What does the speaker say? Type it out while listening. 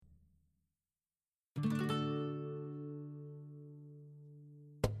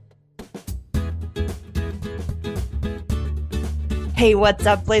Hey, what's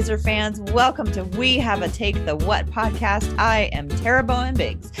up, Blazer fans? Welcome to We Have a Take the What podcast. I am Tara Bowen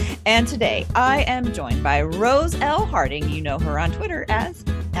Biggs, and today I am joined by Rose L. Harding. You know her on Twitter as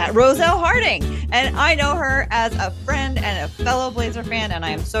 @Rose L. Harding, and I know her as a friend and a fellow Blazer fan, and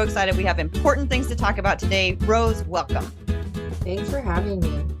I am so excited. We have important things to talk about today. Rose, welcome. Thanks for having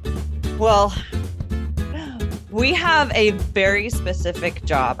me. Well, we have a very specific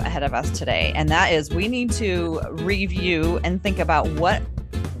job ahead of us today, and that is we need to review and think about what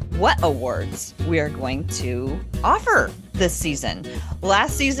awards we are going to offer this season.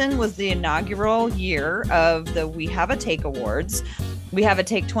 Last season was the inaugural year of the We Have a Take Awards. We Have a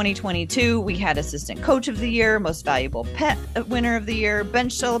Take 2022. We had Assistant Coach of the Year, Most Valuable Pet Winner of the Year,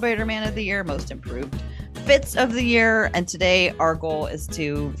 Bench Celebrator Man of the Year, Most Improved Fits of the Year, and today our goal is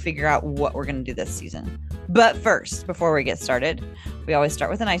to figure out what we're going to do this season. But first, before we get started, we always start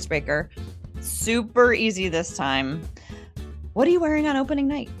with an icebreaker. Super easy this time. What are you wearing on opening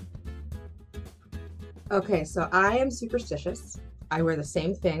night? Okay, so I am superstitious. I wear the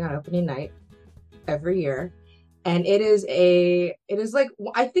same thing on opening night every year. And it is like,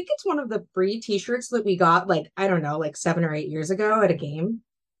 I think it's one of the free t-shirts that we got, like, I don't know, like 7 or 8 years ago at a game.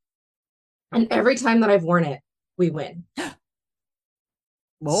 And every time that I've worn it, we win.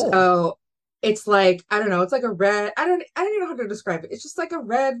 Whoa. So it's like, I don't know, it's like a red, I don't even know how to describe it. It's just like a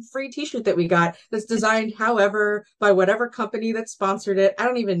red free t-shirt that we got that's designed however by whatever company that sponsored it. I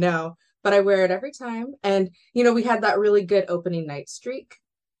don't even know, but I wear it every time. And, you know, we had that really good opening night streak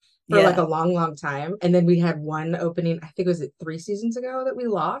for like a long time. And then we had one opening, I think it was 3 seasons ago that we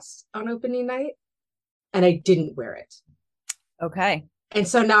lost on opening night, and I didn't wear it. Okay. And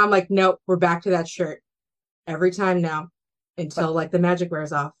so now I'm like, nope, we're back to that shirt every time now until like the magic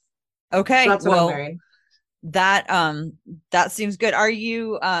wears off. Okay. So that's what I'm wearing. That seems good. Are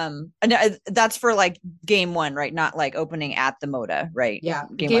you that's for like game one, right? Not like opening at the Moda, right? Yeah,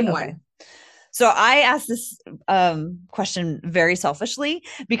 game one. Okay. So I asked this question very selfishly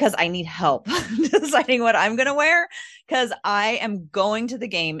because I need help deciding what I'm going to wear, because I am going to the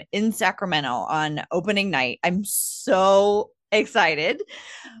game in Sacramento on opening night. I'm so excited.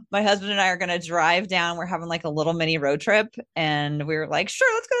 My husband and I are going to drive down. We're having like a little mini road trip, and we were like,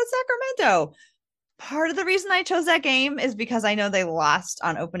 sure, let's go to Sacramento. Part of the reason I chose that game is because I know they lost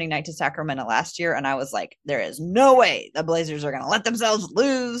on opening night to Sacramento last year. And I was like, there is no way the Blazers are going to let themselves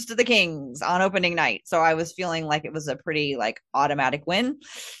lose to the Kings on opening night. So I was feeling like it was a pretty like automatic win.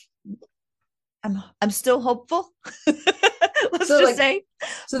 I'm still hopeful. Let's So, just like, say,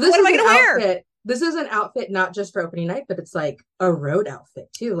 so this what is am I an going to wear? outfit. This is an outfit not just for opening night, but it's like a road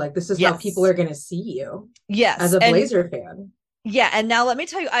outfit too. Like, this is how Yes. people are going to see you. Yes. As a Blazer fan. Yeah. And now let me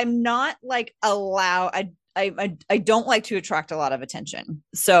tell you, I'm not like allowed. I don't like to attract a lot of attention.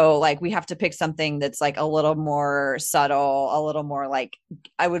 So like we have to pick something that's like a little more subtle, a little more like,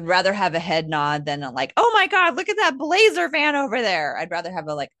 I would rather have a head nod than a like, oh my God, look at that Blazer fan over there. I'd rather have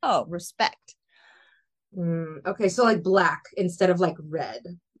a like, oh, respect. Okay. So like black instead of like red.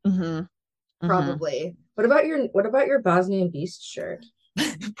 Mm-hmm. Probably. Mm-hmm. What about your Bosnian Beast shirt?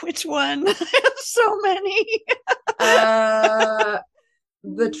 Which one? I have so many. The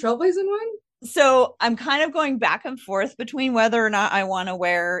Trailblazing one? So I'm kind of going back and forth between whether or not I want to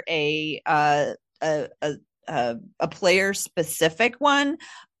wear a player specific one.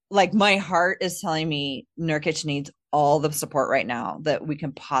 Like my heart is telling me Nurkic needs all the support right now that we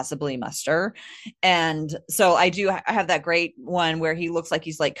can possibly muster. And so I have that great one where he looks like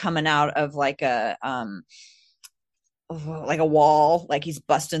he's like coming out of like a wall, like he's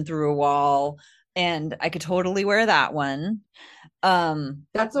busting through a wall, and I could totally wear that one.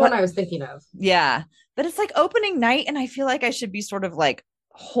 That's the one I was thinking of. Yeah, but it's like opening night, and I feel like I should be sort of like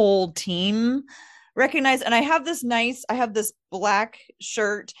whole team recognized. And I have this black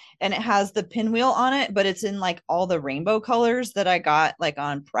shirt, and it has the pinwheel on it, but it's in like all the rainbow colors that I got like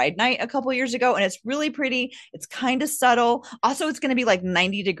on Pride Night a couple years ago, and it's really pretty. It's kind of subtle. Also, it's going to be like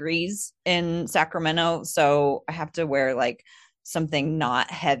 90 degrees in Sacramento, so I have to wear like something not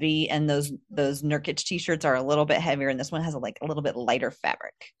heavy, and those Nurkic t-shirts are a little bit heavier, and this one has a little bit lighter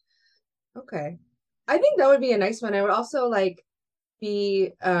fabric. Okay, I think that would be a nice one. I would also like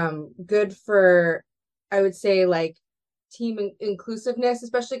be good for, I would say, like team inclusiveness,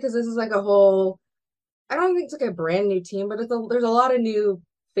 especially because this is like a whole, I don't think it's like a brand new team, but there's a lot of new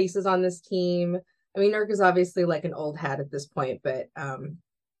faces on this team. I mean, Nurk is obviously like an old hat at this point, but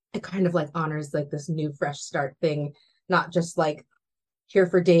it kind of like honors like this new fresh start thing. Not just like here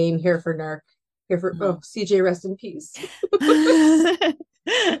for Dame, here for Nurk, here for CJ, rest in peace.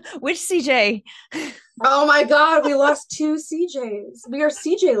 Which CJ? Oh my God, we lost 2 CJs. We are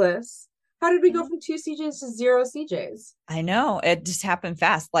CJ-less. How did we go from two CJs to zero CJs? I know. It just happened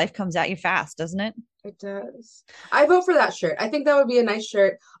fast. Life comes at you fast, doesn't it? It does. I vote for that shirt. I think that would be a nice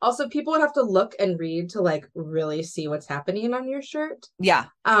shirt. Also, people would have to look and read to like really see what's happening on your shirt. Yeah.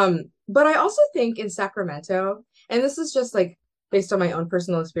 But I also think in Sacramento, and this is just like based on my own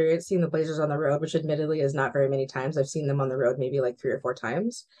personal experience seeing the Blazers on the road, which admittedly is not very many times. I've seen them on the road maybe like 3 or 4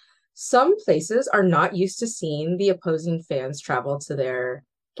 times. Some places are not used to seeing the opposing fans travel to their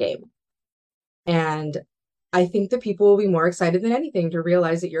game. And I think that people will be more excited than anything to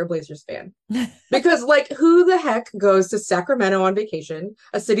realize that you're a Blazers fan. Because, like, who the heck goes to Sacramento on vacation,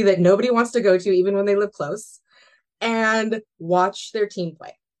 a city that nobody wants to go to, even when they live close, and watch their team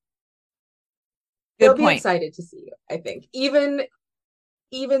play? They'll Good be point. excited to see you, I think.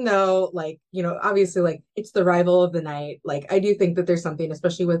 Even though, like, obviously, like, it's the rival of the night. Like, I do think that there's something,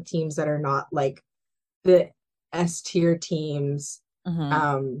 especially with teams that are not like the S tier teams, Mhm.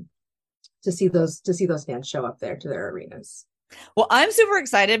 um, to see those fans show up there to their arenas. Well, I'm super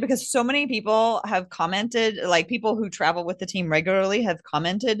excited because so many people have commented, like people who travel with the team regularly have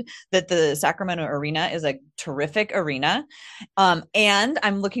commented that the Sacramento arena is a terrific arena. And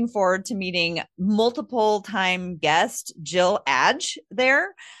I'm looking forward to meeting multiple time guest Jill Adge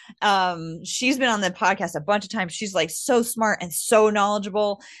there. She's been on the podcast a bunch of times. She's like so smart and so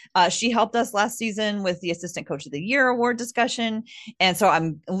knowledgeable. She helped us last season with the Assistant Coach of the Year award discussion. And so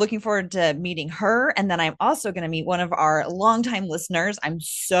I'm looking forward to meeting her. And then I'm also going to meet one of our longtime listeners. I'm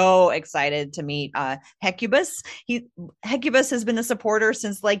so excited to meet Hecubus. Hecubus has been a supporter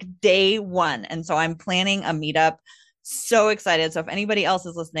since like day one. And so I'm planning a meetup. So excited. So if anybody else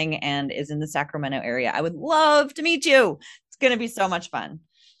is listening and is in the Sacramento area, I would love to meet you. It's going to be so much fun.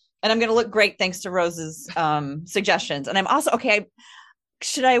 And I'm going to look great thanks to Rose's suggestions. And I'm also, okay,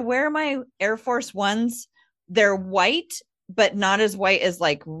 should I wear my Air Force Ones? They're white, but not as white as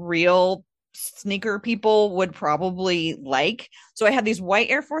like real sneaker people would probably like. So I have these white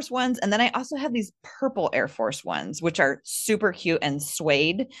Air Force Ones, and then I also have these purple Air Force Ones, which are super cute and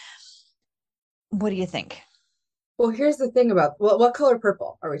suede. What do you think? Well, here's the thing about what color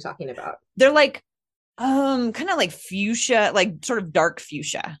purple are we talking about? They're like kind of like fuchsia, like sort of dark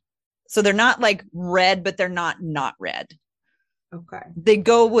fuchsia. So they're not like red, but they're not red. Okay. They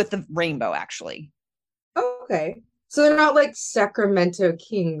go with the rainbow actually. Okay. So they're not like Sacramento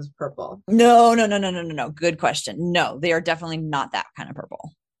Kings purple. No. Good question. No, they are definitely not that kind of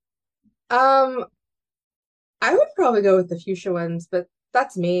purple. Um, I would probably go with the fuchsia ones, but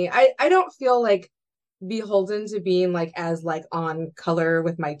that's me. I don't feel like beholden to being like as like on color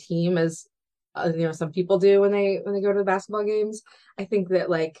with my team as some people do when they go to the basketball games. I think that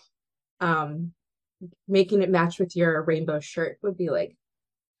like um making it match with your rainbow shirt would be like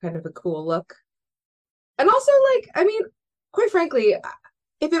kind of a cool look. And also like I mean, quite frankly,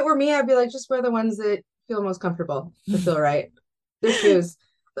 if it were me, I'd be like just wear the ones that feel most comfortable, that feel right. Their shoes.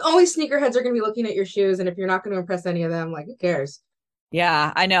 The only sneakerheads are going to be looking at your shoes, and if you're not going to impress any of them, like who cares?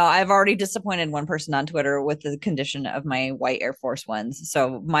 Yeah, I know. I've already disappointed one person on Twitter with the condition of my white Air Force Ones.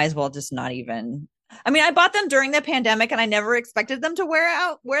 So might as well just not even. I mean, I bought them during the pandemic and I never expected them to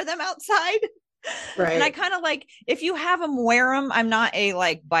wear them outside. And I Right. kind of like if you have them, wear them. I'm not a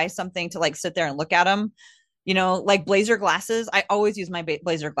like buy something to like sit there and look at them. Like blazer glasses. I always use my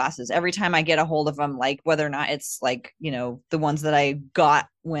blazer glasses every time I get a hold of them, like whether or not it's like, the ones that I got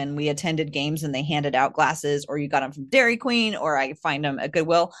when we attended games and they handed out glasses, or you got them from Dairy Queen, or I find them at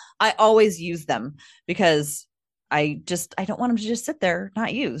Goodwill. I always use them because I don't want them to just sit there,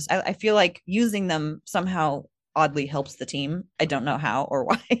 not use. I feel like using them somehow oddly helps the team. I don't know how or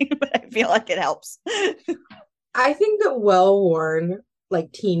why, but I feel like it helps. I think that well-worn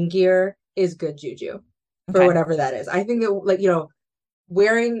like team gear is good juju for Okay. whatever that is. I think that like,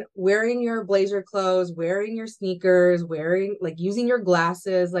 wearing your blazer clothes, wearing your sneakers, wearing like using your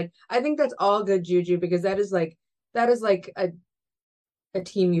glasses, like I think that's all good juju because that is like a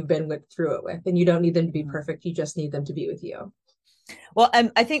team you've been with through it with, and you don't need them to be Mhm. perfect. You just need them to be with you. Well,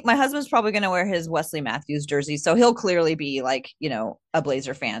 I think my husband's probably going to wear his Wesley Matthews jersey, so he'll clearly be like, a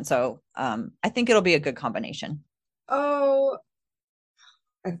Blazer fan. So, I think it'll be a good combination. Oh,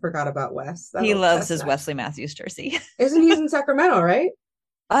 I forgot about Wes. He That'll loves that's his nice. Wesley Matthews jersey. Isn't he's in Sacramento, right?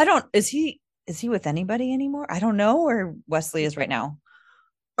 I don't, is he with anybody anymore? I don't know where Wesley is right now.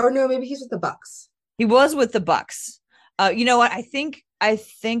 Or no, maybe he's with the Bucks. He was with the Bucks. You know what? I think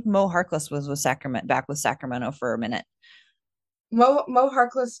Mo Harkless was back with Sacramento for a minute. Mo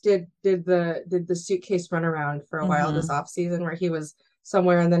Harkless did the suitcase runaround for a while this Mm-hmm. off season where he was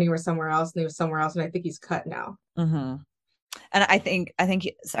somewhere and then he was somewhere else and he was somewhere else and I think he's cut now. Mm-hmm. And I think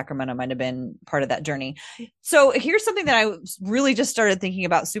Sacramento might have been part of that journey. So here's something that I really just started thinking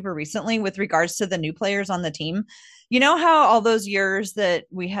about super recently with regards to the new players on the team. You know how all those years that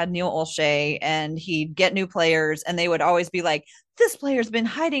we had Neil Olshey and he'd get new players and they would always be like, this player's been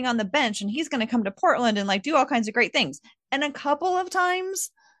hiding on the bench and he's going to come to Portland and like do all kinds of great things. And a couple of times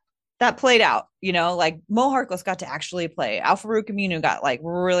that played out, like Mo Harkless got to actually play. Al-Farouq Aminu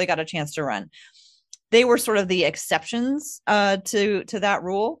really got a chance to run. They were sort of the exceptions to that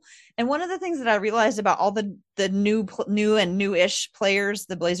rule. And one of the things that I realized about all the new and newish players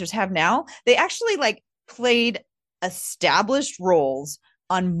the Blazers have now, they actually like played established roles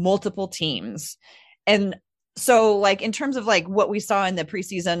on multiple teams. And so like in terms of like what we saw in the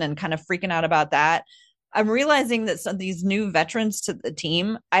preseason and kind of freaking out about that, I'm realizing that some of these new veterans to the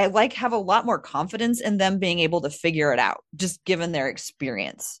team, I like have a lot more confidence in them being able to figure it out, just given their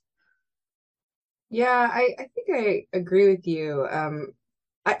experience. Yeah, I think I agree with you.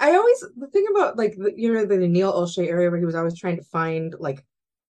 I always the thing about like the Neil Olshey area where he was always trying to find like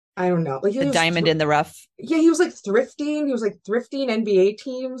I don't know like he The was diamond in the rough. yeah he was like thrifting NBA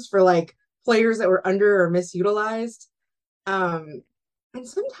teams for like players that were under or misutilized. Um, and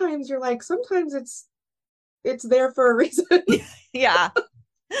sometimes you're like sometimes it's there for a reason. Yeah.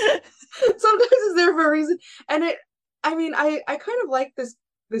 Sometimes it's there for a reason, and I mean I kind of like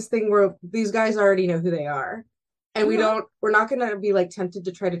this thing where these guys already know who they are. And Mm-hmm. we're not going to be like tempted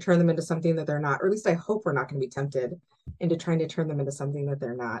to try to turn them into something that they're not, or at least I hope we're not going to be tempted into trying to turn them into something that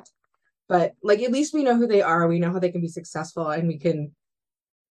they're not. But like at least we know who they are, we know how they can be successful, and we can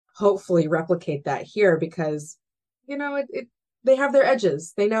hopefully replicate that here because it they have their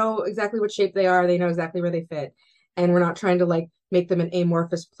edges. They know exactly what shape they are, they know exactly where they fit. And we're not trying to like make them an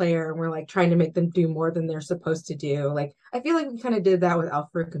amorphous player and we're like trying to make them do more than they're supposed to do. Like I feel like we kind of did that with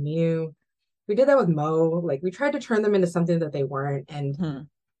Al-Farouq Aminu. We did that with Mo. Like we tried to turn them into something that they weren't. And Hmm.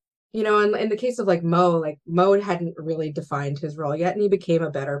 in the case of like Mo hadn't really defined his role yet, and he became a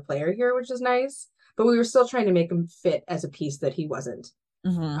better player here, which is nice. But we were still trying to make him fit as a piece that he wasn't.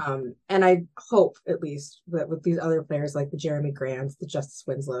 Hmm. And I hope at least that with these other players like the Jeremy Grants, the Justice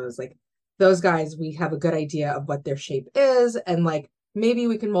Winslows, like those guys, we have a good idea of what their shape is, and like maybe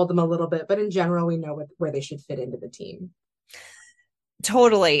we can mold them a little bit, but in general, we know where they should fit into the team.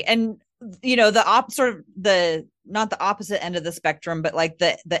 Totally. And sort of the not the opposite end of the spectrum, but like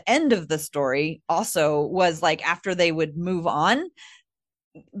the end of the story also was like after they would move on,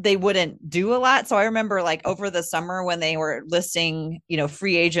 they wouldn't do a lot. So I remember like over the summer when they were listing,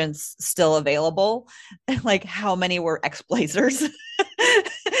 free agents still available, like how many were ex-Blazers.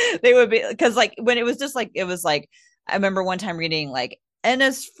 They would be because like when it was just like it was like I remember one time reading like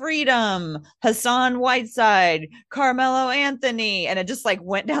Ennis Freedom, Hassan Whiteside, Carmelo Anthony, and it just like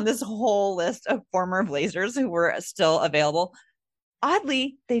went down this whole list of former Blazers who were still available.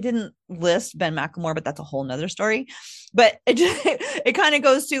 Oddly, they didn't list Ben McLemore, but that's a whole nother story. But it kind of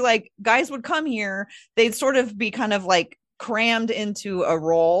goes to like guys would come here, they'd sort of be kind of like crammed into a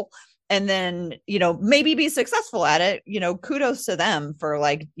role and then, maybe be successful at it. Kudos to them for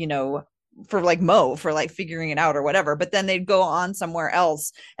like, for like Mo for like figuring it out or whatever. But then they'd go on somewhere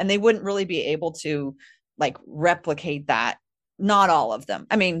else and they wouldn't really be able to like replicate that. Not all of them.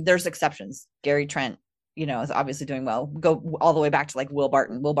 I mean, there's exceptions. Gary Trent, is obviously doing well. Go all the way back to like Will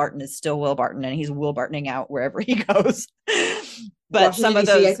Barton. Will Barton is still Will Barton and he's Will Bartoning out wherever he goes. But some Washington of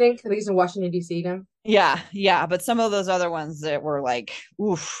D.C. those, I think he's in Washington D.C. now. yeah, yeah. But some of those other ones that were like,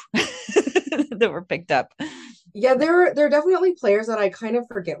 oof, that were picked up. Yeah, there are definitely players that I kind of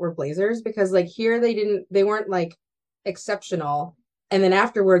forget were Blazers because like here they weren't like exceptional, and then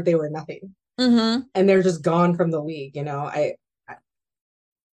afterward they were nothing, Mm-hmm. and they're just gone from the league.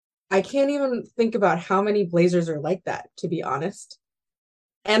 I can't even think about how many Blazers are like that, to be honest.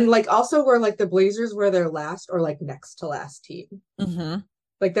 And like also where like the Blazers were their last or like next to last team. Mm-hmm.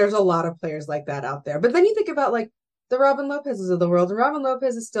 Like there's a lot of players like that out there. But then you think about like the Robin Lopez's of the world, and Robin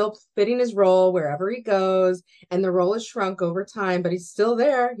Lopez is still fitting his role wherever he goes, and the role has shrunk over time, but he's still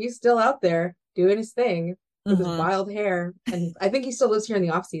there. He's still out there doing his thing with his Mm-hmm. wild hair. And I think he still lives here in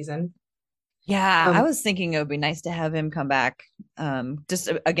the off season. Yeah, I Um, was thinking it would be nice to have him come back.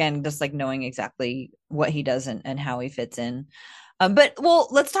 Just again, just like knowing exactly what he does and how he fits in. But well,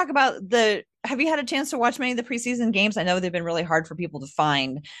 let's talk about the. Have you had a chance to watch many of the preseason games? I know they've been really hard for people to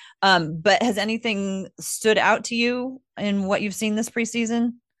find. But has anything stood out to you in what you've seen this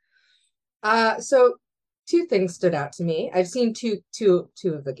preseason? so two things stood out to me. I've seen two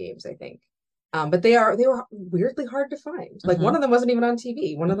of the games, I think. But they were weirdly hard to find. Like one Mm-hmm. of them wasn't even on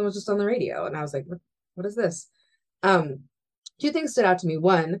TV. One of them was just on the radio, and I was like, what is this?" Um, two things stood out to me.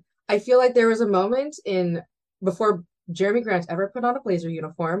 One, I feel like there was a moment in before Jeremy Grant ever put on a Blazer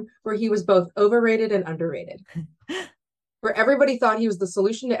uniform where he was both overrated and underrated. Where everybody thought he was the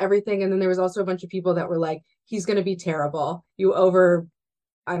solution to everything, and then there was also a bunch of people that were like, he's going to be terrible. You over,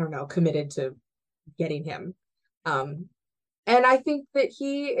 I don't know, committed to getting him. Um, and I think that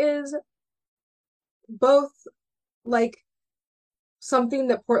he is both like something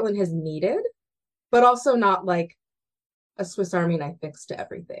that Portland has needed, but also not like a Swiss Army knife fix to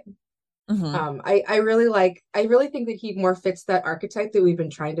everything. Mm-hmm. I really think that he more fits that archetype that we've been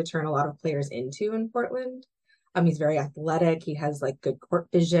trying to turn a lot of players into in Portland. He's very athletic. He has like good court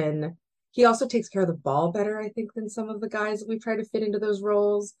vision. He also takes care of the ball better, I think, than some of the guys that we've tried to fit into those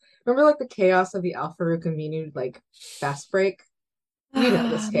roles. Remember like the chaos of the Al-Farouq Aminu like fast break? You know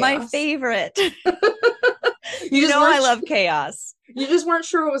this My chaos. favorite. You You just know I weren't love chaos. you just weren't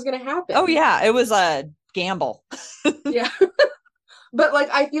sure what was gonna Oh happen. yeah, it was a gamble. Yeah. But like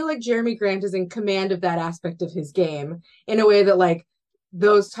I feel like Jeremy Grant is in command of that aspect of his game in a way that like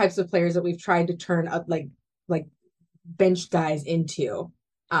those types of players that we've tried to turn up like bench guys into.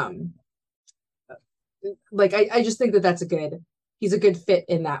 Um like I just think that that's a good he's a good fit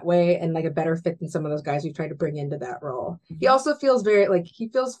in that way and like a better fit than some of those guys we've tried to bring into that role. He Mhm. also feels very like he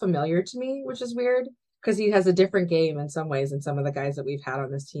feels familiar to me, which is weird because he has a different game in some ways than some of the guys that we've had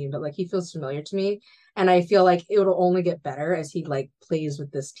on this team, but like he feels familiar to me and I feel like it'll only get better as he like plays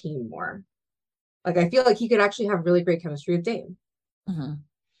with this team more. Like I feel like he could actually have really great chemistry with Dame. Mhm.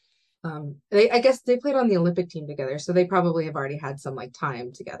 I guess they played on the Olympic team together, so they probably have already had some like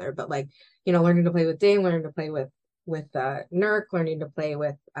time together. But like, learning to play with Dame, learning to play with Nurk, learning to play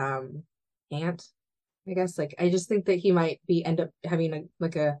with Ant, I guess. Like, I just think that he might be end up having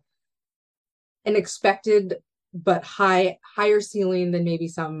a an expected but higher ceiling than maybe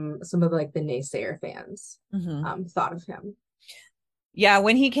some of like the naysayer fans Mhm. thought of him. Yeah,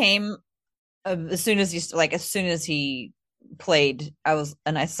 when he came, as soon as he played,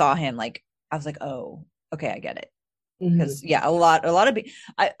 I saw him, like I was like, oh, okay, I get it. Because Mm-hmm. yeah, a lot of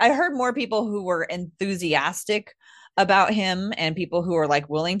I heard more people who were enthusiastic about him and people who were like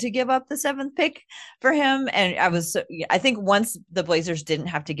willing to give up the seventh pick for him. And I think once the Blazers didn't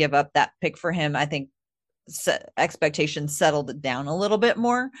have to give up that pick for him, I think expectations settled down a little bit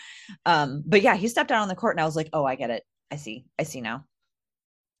more. But yeah, he stepped out on the court and I was like, oh, I get it. I see now.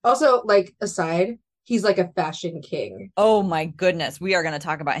 Also, like aside, he's like a fashion king. Oh my goodness, we are going to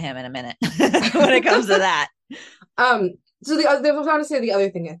talk about him in a minute when it comes to that. Um, so the was to say the other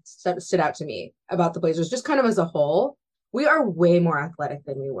thing that stood out to me about the Blazers, just kind of as a whole, we are way more athletic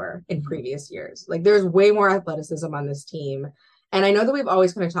than we were in Mhm. previous years. Like there's way more athleticism on this team. And I know that we've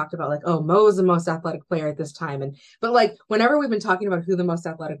always kind of talked about like, oh, Mo is the most athletic player at this time. But like whenever we've been talking about who the most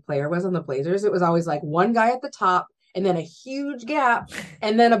athletic player was on the Blazers, it was always like one guy at the top and then a huge gap,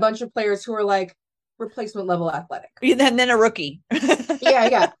 and then a bunch of players who are like replacement level athletic. And then a rookie. Yeah,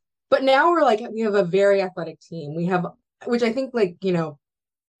 yeah. But now we're like we have a very athletic team. We have which I think like,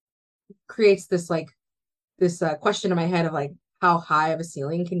 creates this like this question in my head of like how high of a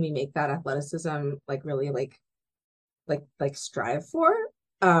ceiling can we make that athleticism like really like strive for?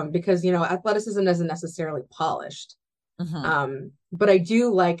 Because athleticism isn't necessarily polished. Mhm. But I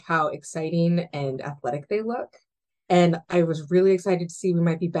do like how exciting and athletic they look. And I was really excited to see we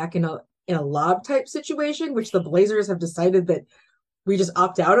might be back in a lob type situation, which the Blazers have decided that we just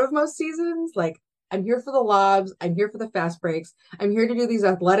opt out of most seasons. Like, I'm here for the lobs. I'm here for the fast breaks. I'm here to do these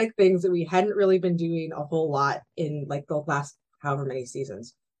athletic things that we hadn't really been doing a whole lot in like the last however many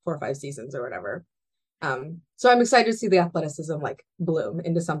seasons, 4 or 5 seasons or whatever. So I'm excited to see the athleticism like bloom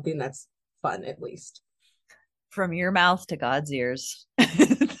into something that's fun at least. From your mouth to God's ears.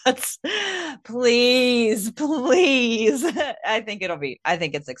 That's please, please. I think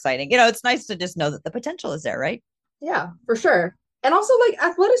it's exciting. It's nice to just know that the potential is there, right? Yeah, for sure. And also like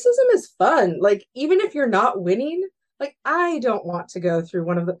athleticism is fun. Like even if you're not winning, like I don't want to go through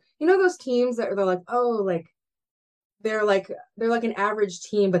one of the those teams that they're like, oh, like they're like an average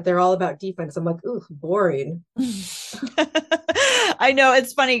team, but they're all about defense. I'm like, ooh, boring. I know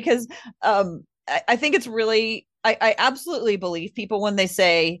it's funny because I think it's really I absolutely believe people when they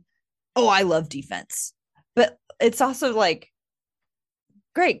say, oh, I love defense. But it's also like,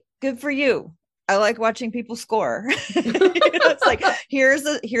 great, good for you. I like watching people score. It's like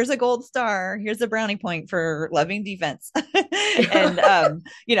here's a gold star, here's a brownie point for loving defense. And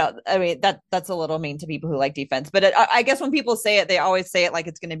I mean that's a little mean to people who like defense, but I guess when people say it, they always say it like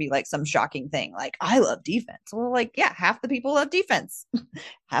it's going to be like some shocking thing, like I love defense. Well, like yeah, half the people love defense,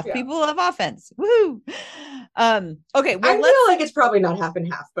 half the Yeah. people love offense. Woohoo! Okay, I well feel let's like it's probably not half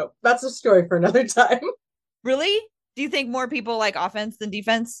and half, but that's a story for another time. really. Do you think more people like offense than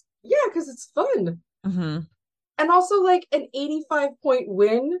defense? Yeah, because it's fun. Mm-hmm. And also like an 85-point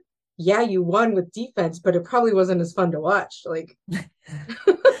win. Yeah, you won with defense, but it probably wasn't as fun to watch. Like,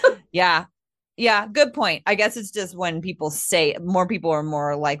 Yeah. Yeah, good point. I guess it's just when people say more people are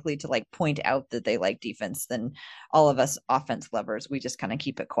more likely to like point out that they like defense than all of us offense lovers. We just kind of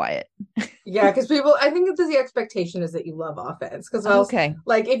keep it quiet. yeah, because people, I think it's the expectation is that you love offense. Because else, Okay.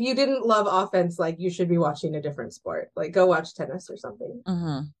 like, if you didn't love offense, like, you should be watching a different sport. Like, go watch tennis or something.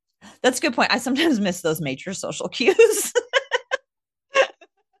 Mm-hmm. That's a good point. I sometimes miss those major social cues.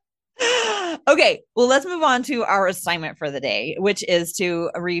 Okay, well, let's move on to our assignment for the day, which is to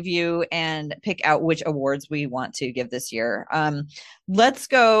review and pick out which awards we want to give this year. Let's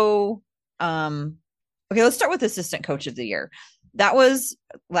go. Okay, let's start with assistant coach of the year. That was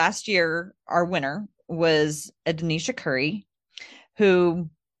last year. Our winner was Denisha Curry, who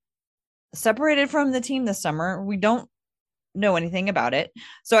separated from the team this summer. We don't know anything about it.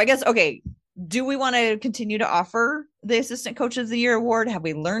 So I guess, okay, do we want to continue to offer the assistant coach of the year award? Have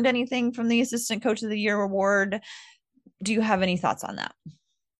we learned anything from the assistant coach of the year award? Do you have any thoughts on that?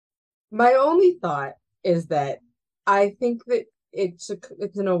 My only thought is that I think that it's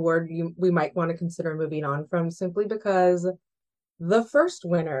an award we might want to consider moving on from simply because the first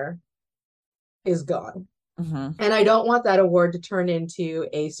winner is gone. Mm-hmm. And I don't want that award to turn into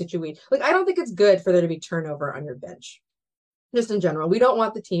a situation. Like, I don't think it's good for there to be turnover on your bench. Just in general, we don't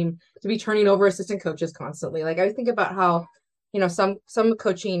want the team to be turning over assistant coaches constantly. Like, I think about how, some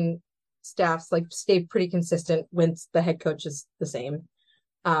coaching staffs like stay pretty consistent when the head coach is the same.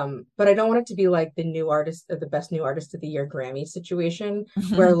 But I don't want it to be like the new artist or the best new artist of the year Grammy situation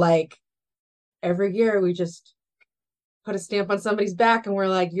where like every year we just put a stamp on somebody's back and we're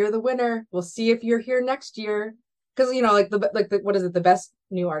like, you're the winner. We'll see if you're here next year. Because like the what is it? The best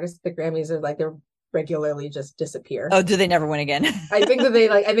new artist at the Grammys are like they're regularly just disappear. Oh, do they never win again? I think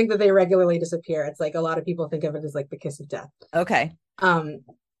that they regularly disappear. It's like a lot of people think of it as like the kiss of death. Okay. Um,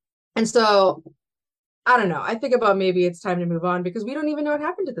 and so I don't know. I think about maybe it's time to move on because we don't even know what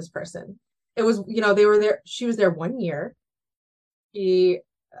happened to this person. It was, they were there. She was there 1 year. She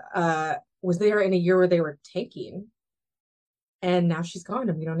was there in a year where they were tanking, and now she's gone,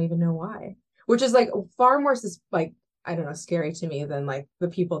 and we don't even know why. Which is like far more like I don't know, scary to me than like the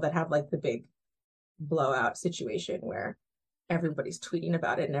people that have like the big blowout situation where everybody's tweeting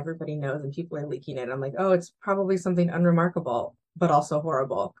about it and everybody knows and people are leaking it. I'm like, oh, it's probably something unremarkable, but also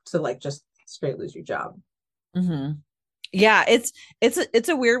horrible to like just straight lose your job. Mm-hmm. Yeah, it's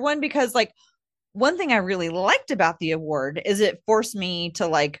a weird one because like one thing I really liked about the award is it forced me to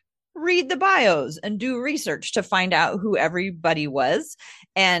like read the bios and do research to find out who everybody was.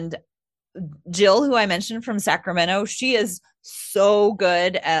 And Jill, who I mentioned from Sacramento, she is so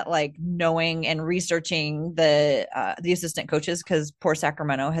good at like knowing and researching the assistant coaches because poor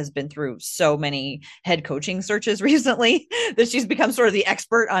Sacramento has been through so many head coaching searches recently that she's become sort of the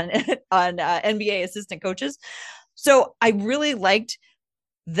expert on NBA assistant coaches. So I really liked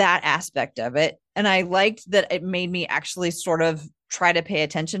that aspect of it, and I liked that it made me actually sort of try to pay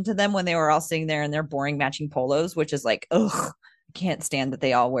attention to them when they were all sitting there in their boring matching polos, which is like, ugh, can't stand that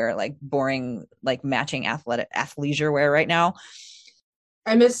they all wear like boring, like matching athleisure wear right now.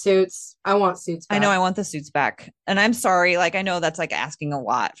 I miss suits. I want suits I know I back. want the suits back. And I'm sorry, like I know that's like asking a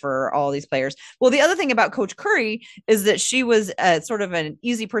lot for all these players. Well, the other thing about Coach Curry is that she was sort of an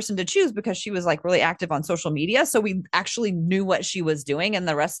easy person to choose because she was like really active on social media. So we actually knew what she was doing. And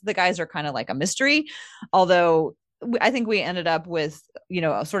the rest of the guys are kind of like a mystery. Although I think we ended up with,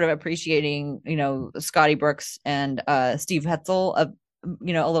 sort of appreciating, Scotty Brooks and Steve Hetzel a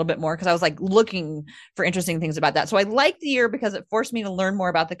little bit more because I was like looking for interesting things about that. So I liked the year because it forced me to learn more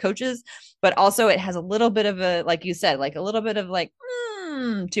about the coaches, but also it has a little bit of a, like you said, like a little bit of like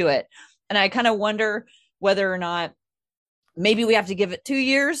to it. And I kind of wonder whether or not maybe we have to give it 2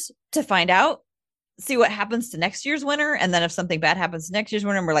 years to find out, see what happens to next year's winner. And then if something bad happens to next year's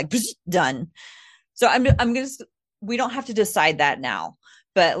winner, we're like, done. So I'm going to, we don't have to decide that now,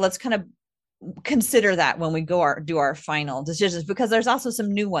 but let's kind of consider that when we do our final decisions because there's also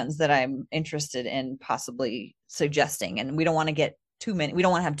some new ones that I'm interested in possibly suggesting, and we don't want to get too many. We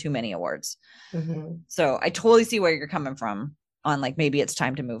don't want to have too many awards. Mm-hmm. So I totally see where you're coming from on like maybe it's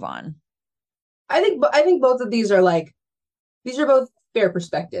time to move on. I think both of these are both fair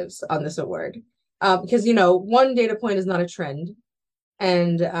perspectives on this award. Because one data point is not a trend,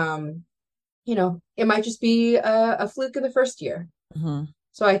 and it might just be a fluke in the first year. Mm-hmm.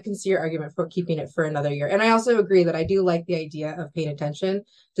 So I can see your argument for keeping it for another year. And I also agree that I do like the idea of paying attention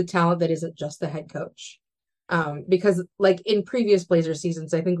to talent that isn't just the head coach. Because like in previous Blazer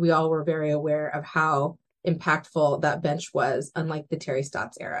seasons, I think we all were very aware of how impactful that bench was, unlike the Terry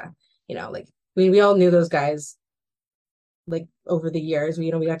Stotts era. Like we all knew those guys like over the years. We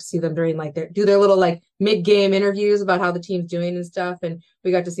got to see them during like their little like mid-game interviews about how the team's doing and stuff. And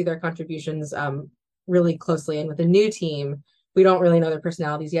we got to see their contributions really closely. And with a new team, we don't really know their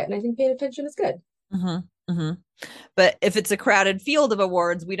personalities yet. And I think paying attention is good. Mm-hmm. Mm-hmm. But if it's a crowded field of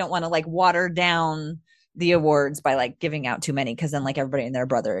awards, we don't want to like water down the awards by like giving out too many, because then like everybody and their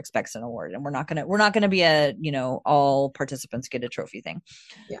brother expects an award, and we're not gonna be a, all participants get a trophy thing.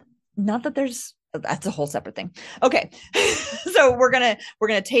 Yeah. Not that that's a whole separate thing. Okay. So we're gonna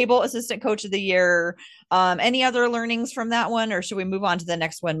table assistant coach of the year. Any other learnings from that one, or should we move on to the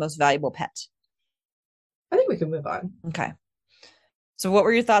next one, most valuable pet? I think we can move on. Okay. So what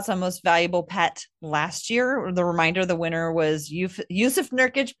were your thoughts on most valuable pet last year? The reminder, the winner was Yusuf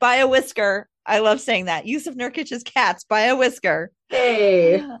Nurkic by a whisker. I love saying that. Yusuf Nurkic's cats by a whisker.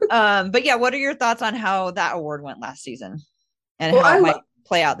 Hey. But yeah, what are your thoughts on how that award went last season and Well, how it might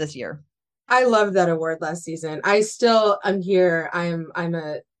play out this year? I loved that award last season. I'm here. I'm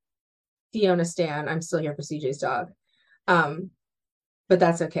a Fiona Stan. I'm still here for CJ's dog. Um, but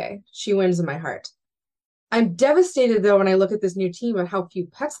that's okay. She wins in my heart. I'm devastated though when I look at this new team and how few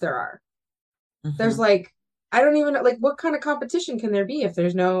pets there are. There's Mm-hmm. like I don't even know like what kind of competition can there be if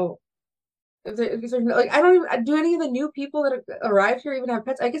there's no if there's no, like I don't even do any of the new people that arrived here even have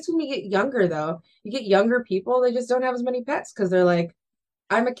pets. I guess when you get younger though, you get younger people, they just don't have as many pets because they're like,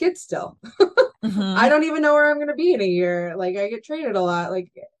 I'm a kid still. I Mm-hmm. don't even know where I'm gonna be in a year. Like I get traded a lot. Like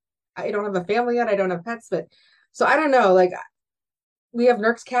I don't have a family yet. I don't have pets, but so I don't know. Like we have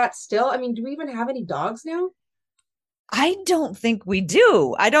Nurk's cat still. I mean, do we even have any dogs now? I don't think we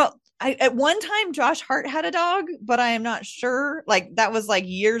do. At one time Josh Hart had a dog, but I am not sure. Like that was like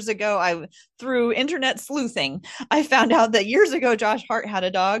years ago. I through internet sleuthing, I found out that years ago Josh Hart had a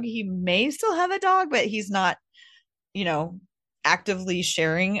dog. He may still have a dog, but he's not, you know, actively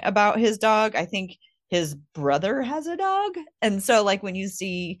sharing about his dog. I think his brother has a dog. And so like when you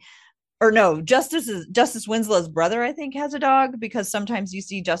see, or no, Justice Winslow's brother, I think, has a dog, because sometimes you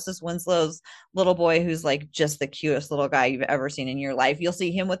see Justice Winslow's little boy, who's like just the cutest little guy you've ever seen in your life. You'll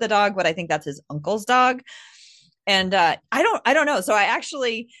see him with a dog, but I think that's his uncle's dog. And I don't know. So I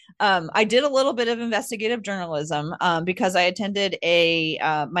actually I did a little bit of investigative journalism, because I attended a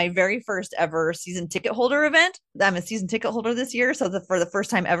my very first ever season ticket holder event. I'm a season ticket holder this year, so for the first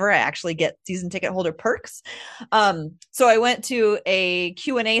time ever I actually get season ticket holder perks. So I went to a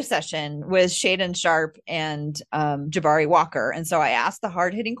Q&A session with Shaden Sharp and Jabari Walker, and so I asked the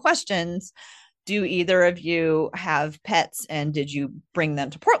hard-hitting questions. Do either of you have pets, and did you bring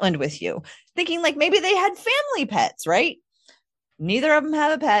them to Portland with you? Thinking like maybe they had family pets, right? Neither of them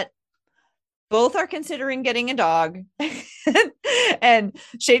have a pet. Both are considering getting a dog. And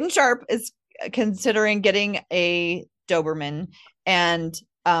Shaden Sharp is considering getting a Doberman. And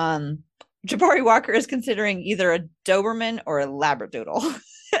Jabari Walker is considering either a Doberman or a Labradoodle.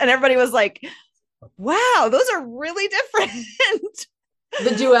 And everybody was like, wow, those are really different.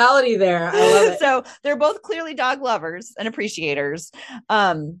 The duality there. I love it. So they're both clearly dog lovers and appreciators.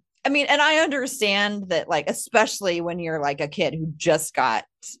 I mean, and I understand that, like, especially when you're like a kid who just got,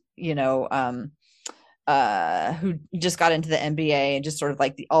 you know, who just got into the NBA and just sort of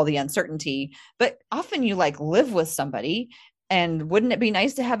like all the uncertainty, but often you like live with somebody, and wouldn't it be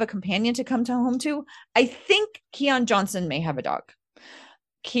nice to have a companion to come to home to? I think Keon Johnson may have a dog.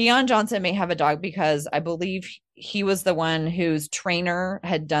 Keon Johnson may have a dog because I believe he was the one whose trainer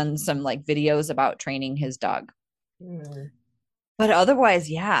had done some like videos about training his dog. Mm. But otherwise,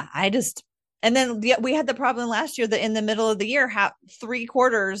 yeah, and then we had the problem last year that in the middle of the year,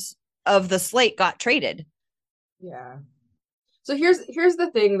 3/4 of the slate got traded. Yeah. So here's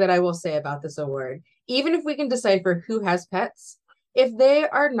the thing that I will say about this award. Even if we can decipher who has pets, if they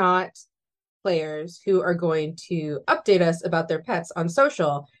are not players who are going to update us about their pets on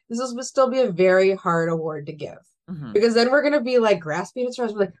social, this will still be a very hard award to give. Mm-hmm. Because then we're gonna be like grasping at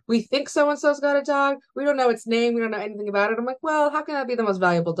straws. We're like, we think so and so's got a dog. We don't know its name. We don't know anything about it. I'm like, well, how can that be the most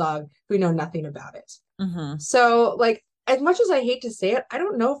valuable dog if we know nothing about it? Mm-hmm. So, like, as much as I hate to say it, I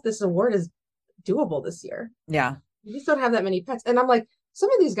don't know if this award is doable this year. Yeah. We just don't have that many pets. And I'm like,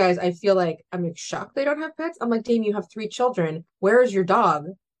 some of these guys, I feel like I'm like shocked they don't have pets. I'm like, Dame, you have 3 children. Where is your dog?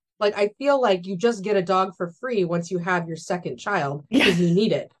 Like, I feel like you just get a dog for free once you have your second child Yeah. because you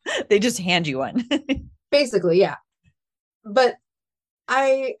need it. They just hand you one. Basically, yeah. But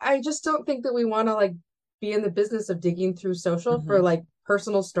I just don't think that we want to like be in the business of digging through social for Mm-hmm. like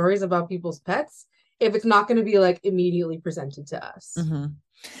personal stories about people's pets if it's not going to be like immediately presented to us. Mm-hmm.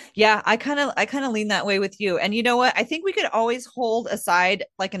 Yeah, I kind of lean that way with you. And you know what? I think we could always hold aside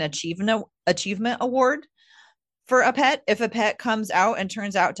like an achievement award for a pet. If a pet comes out and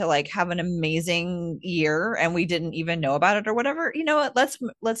turns out to like have an amazing year and we didn't even know about it or whatever, you know what,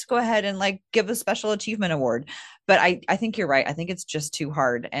 let's go ahead and like give a special achievement award. But I think you're right. I think it's just too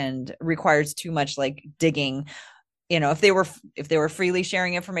hard and requires too much like digging. You know, if they were freely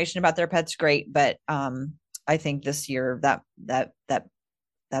sharing information about their pets, great. But I think this year that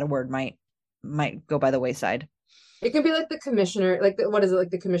award might go by the wayside. It can be like the commissioner, like what is it,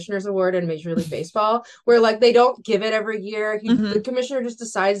 like the commissioner's award in Major League Baseball, where like they don't give it every year. The Mm-hmm. commissioner just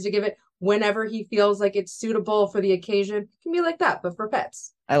decides to give it whenever he feels like it's suitable for the occasion. It can be like that, but for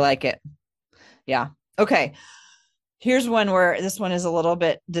pets. I like it. Yeah. Okay. Here's one where this one is a little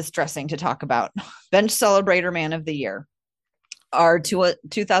bit distressing to talk about. Bench Celebrator Man of the Year. Our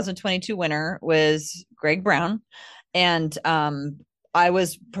 2022 winner was Greg Brown. And I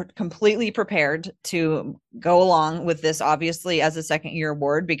was completely prepared to go along with this, obviously, as a second year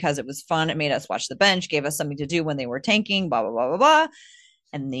award because it was fun. It made us watch the bench, gave us something to do when they were tanking, blah, blah, blah, blah, blah.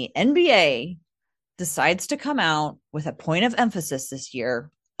 And the NBA decides to come out with a point of emphasis this year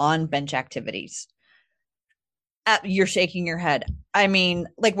on bench activities. You're shaking your head. I mean,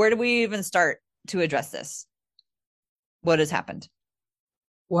 like, where do we even start to address this? What has happened?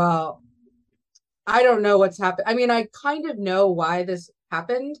 Well, I don't know what's happened. I mean, I kind of know why this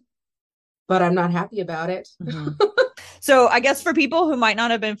happened, but I'm not happy about it. Mm-hmm. So I guess for people who might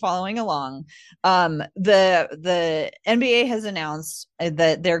not have been following along, the NBA has announced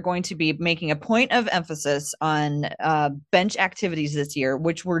that they're going to be making a point of emphasis on bench activities this year,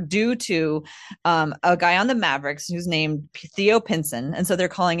 which were due to a guy on the Mavericks who's named Theo Pinson, and so they're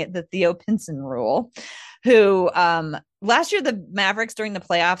calling it the Theo Pinson rule. Who last year the Mavericks during the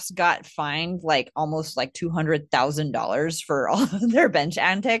playoffs got fined like almost like $200,000 for all of their bench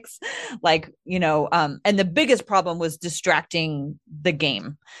antics, like and the biggest problem was distracting the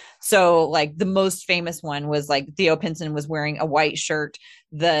game. So like the most famous one was like Theo Pinson was wearing a white shirt,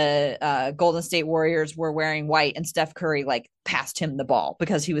 the Golden State Warriors were wearing white, and Steph Curry like passed him the ball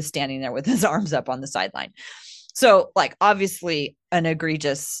because he was standing there with his arms up on the sideline. So like obviously an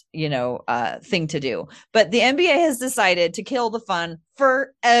egregious, thing to do. But the NBA has decided to kill the fun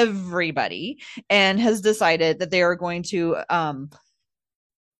for everybody and has decided that they are going to they're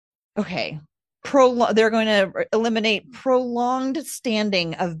going to eliminate prolonged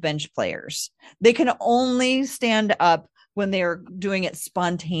standing of bench players. They can only stand up when they are doing it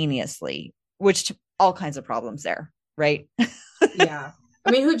spontaneously, which all kinds of problems there, right? Yeah.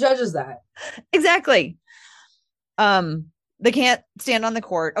 I mean, who judges that? Exactly. They can't stand on the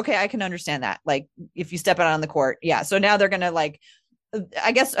court. Okay, I can understand that. Like if you step out on the court, yeah. So now they're gonna like,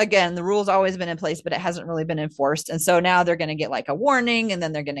 I guess again, the rule's always been in place, but it hasn't really been enforced. And so now they're gonna get like a warning, and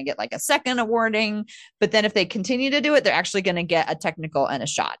then they're gonna get like a second warning. But then if they continue to do it, they're actually gonna get a technical and a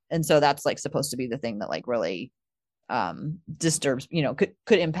shot. And so that's like supposed to be the thing that like really disturbs,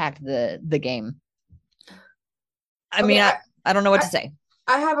 could impact the game. I mean, I don't know what to say.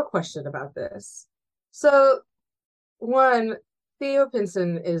 I have a question about this. So one, Theo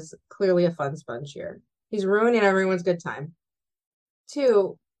Pinson is clearly a fun sponge here. He's ruining everyone's good time.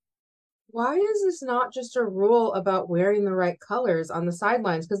 Two, why is this not just a rule about wearing the right colors on the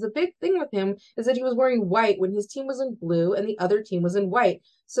sidelines? Because the big thing with him is that he was wearing white when his team was in blue and the other team was in white.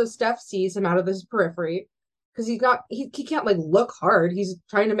 So Steph sees him out of his periphery because he can't like look hard. He's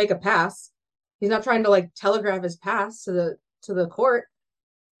trying to make a pass. He's not trying to like telegraph his pass to the court.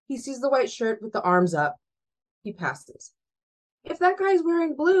 He sees the white shirt with the arms up. He passes. If that guy's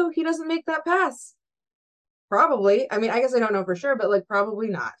wearing blue, he doesn't make that pass. Probably. I mean, I guess I don't know for sure, but like probably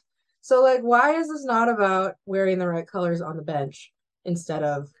not. So like why is this not about wearing the right colors on the bench instead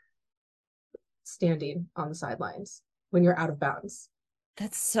of standing on the sidelines when you're out of bounds?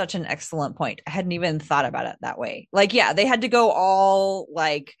 That's such an excellent point. I hadn't even thought about it that way. Like, yeah, they had to go all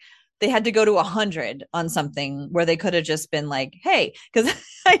like they had to go to 100 on something where they could have just been like, hey, because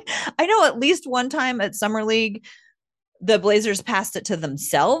I know at least one time at Summer League, the Blazers passed it to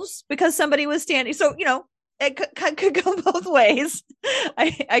themselves because somebody was standing. So, it could go both ways.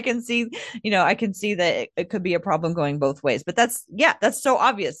 I can see, I can see that it could be a problem going both ways. But that's so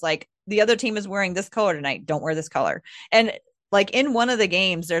obvious. Like the other team is wearing this color tonight. Don't wear this color. And like in one of the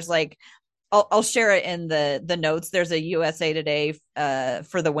games, there's like, I'll share it in the notes. There's a USA Today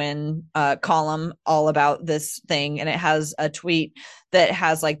for the win column all about this thing, and it has a tweet that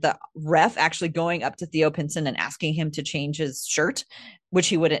has like the ref actually going up to Theo Pinson and asking him to change his shirt, which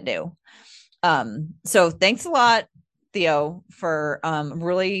he wouldn't do. So thanks a lot, Theo, for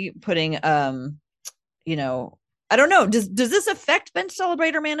really putting I don't know, does this affect Bench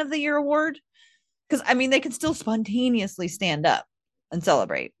Celebrator Man of the Year award? Because I mean they can still spontaneously stand up and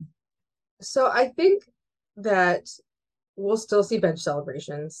celebrate. So I think that we'll still see bench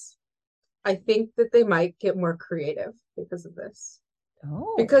celebrations. I think that they might get more creative because of this.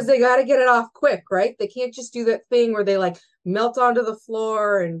 Oh, Because they got to get it off quick, right? They can't just do that thing where they like melt onto the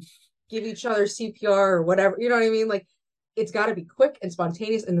floor and give each other CPR or whatever. You know what I mean? Like it's got to be quick and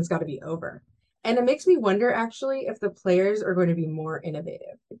spontaneous and it's got to be over. And it makes me wonder actually if the players are going to be more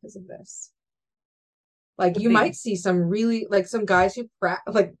innovative because of this. Like could you be. might see some really like some guys who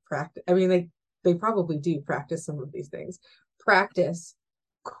practice. I mean, they probably do practice some of these things. Practice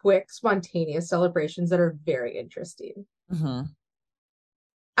quick, spontaneous celebrations that are very interesting. Mhm.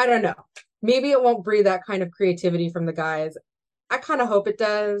 I don't know. Maybe it won't breed that kind of creativity from the guys. I kind of hope it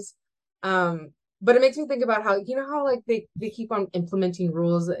does. But it makes me think about how you know how like they keep on implementing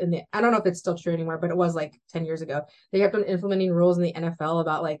rules in the I don't know if it's still true anymore, but it was like 10 years ago. They kept on implementing rules in the NFL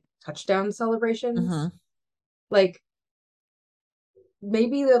about like touchdown celebrations. Mhm. Like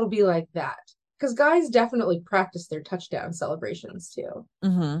maybe it'll be like that. Because guys definitely practice their touchdown celebrations too.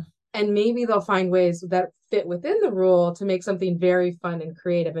 Mhm. And maybe they'll find ways that fit within the rule to make something very fun and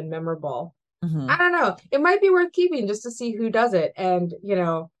creative and memorable. I Mhm. don't know. It might be worth keeping just to see who does it and,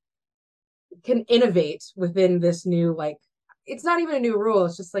 can innovate within this new like it's not even a new rule,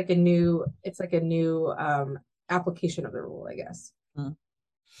 it's just like a new application of the rule, I guess. Mhm.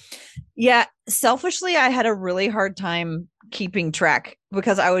 Yeah, selfishly, I had a really hard time keeping track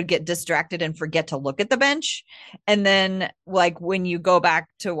because I would get distracted and forget to look at the bench. And then, like, when you go back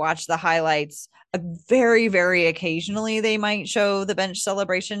to watch the highlights, very, very occasionally they might show the bench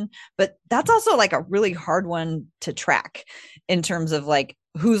celebration, but that's also like a really hard one to track in terms of like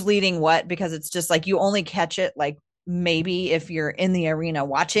who's leading what, because it's just like you only catch it like maybe if you're in the arena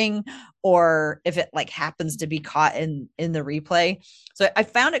watching or if it like happens to be caught in the replay. So I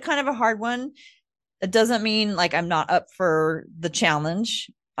found it kind of a hard one. It doesn't mean like I'm not up for the challenge.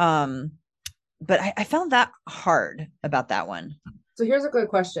 But I found that hard about that one. So here's a good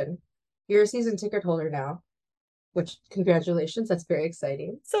question. You're a season ticket holder now, which congratulations, that's very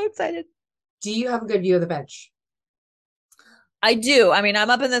exciting. So excited. Do you have a good view of the bench? I do. I mean, I'm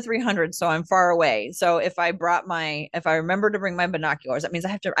up in the 300, so I'm far away. So if I remember to bring my binoculars, that means I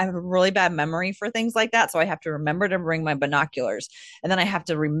have a really bad memory for things like that. So I have to remember to bring my binoculars and then I have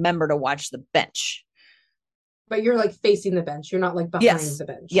to remember to watch the bench. But you're like facing the bench, you're not like behind Yes. the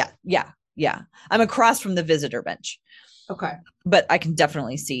bench. Yeah. Yeah. Yeah. I'm across from the visitor bench, Okay. but I can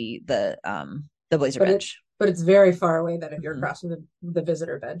definitely see the Blazer But it bench. but it's very far away that if you're Mm-hmm. across from the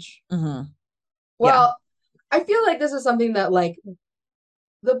visitor bench. Mm-hmm. Yeah. Well, I feel like this is something that like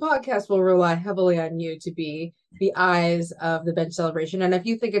the podcast will rely heavily on you to be the eyes of the bench celebration. And if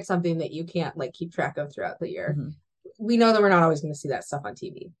you think it's something that you can't like keep track of throughout the year, Mm-hmm. we know that we're not always going to see that stuff on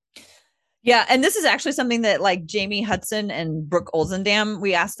TV. Yeah. And this is actually something that like Jamie Hudson and Brooke Olzendam,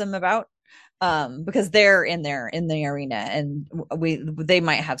 we asked them about because they're in there in the arena and they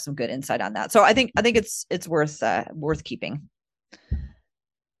might have some good insight on that. So I think it's worth keeping.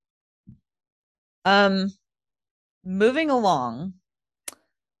 Um moving along,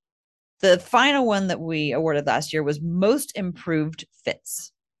 the final one that we awarded last year was most improved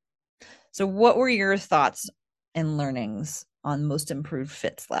fits. So what were your thoughts and learnings on most improved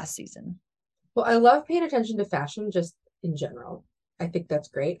fits last season? Well, I love paying attention to fashion just in general. I think that's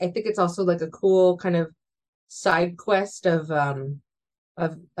great. I think it's also like a cool kind of side quest of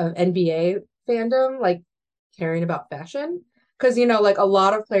NBA fandom, like caring about fashion. Because like a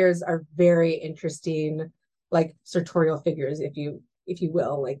lot of players are very interesting, like sartorial figures, if you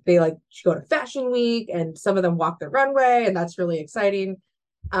will. Like they like go to fashion week and some of them walk the runway, and that's really exciting.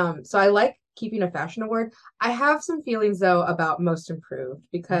 So I like keeping a fashion award. I have some feelings though about most improved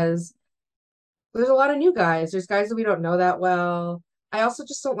because there's a lot of new guys. There's guys that we don't know that well. I also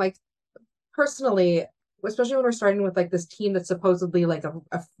just don't like personally, especially when we're starting with like this team that's supposedly like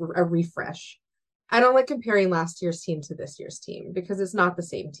a refresh. I don't like comparing last year's team to this year's team because it's not the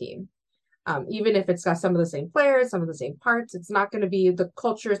same team. Even if it's got some of the same players, some of the same parts, it's not going to be the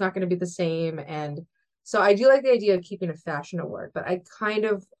culture is not going to be the same. And so I do like the idea of keeping a fashion award, but I kind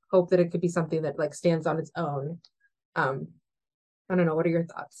of hope that it could be something that like stands on its own. Um, I don't know. What are your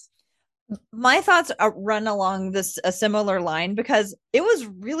thoughts? My thoughts run along this a similar line because it was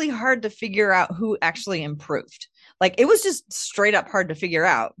really hard to figure out who actually improved. Like it was just straight up hard to figure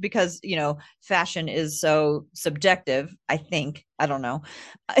out because fashion is so subjective. I think I don't know,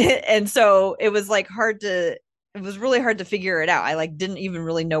 and so it was like hard to. It was really hard to figure it out. I like didn't even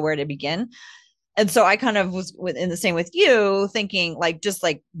really know where to begin. And so I kind of was in the same with you, thinking like just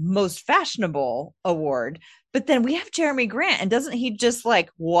like most fashionable award. But then we have Jeremy Grant, and doesn't he just like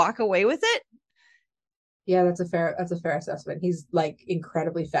walk away with it? Yeah, that's a fair assessment. He's like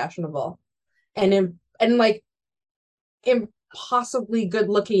incredibly fashionable. And and like impossibly good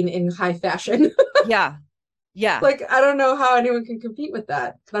looking in high fashion. Yeah. Yeah. Like, I don't know how anyone can compete with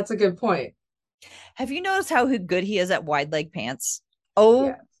that. That's a good point. Have you noticed how good he is at wide leg pants? Yeah.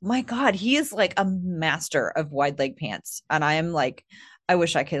 Oh my God. He is like a master of wide leg pants. And I am like, I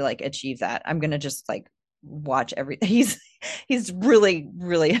wish I could like achieve that. I'm gonna just like watch everything. He's really,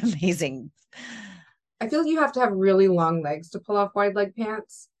 really amazing. I feel like you have to have really long legs to pull off wide leg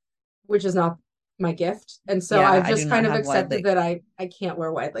pants, which is not my gift. And so Yeah, I've I do just not kind of have wide accepted leg. that I can't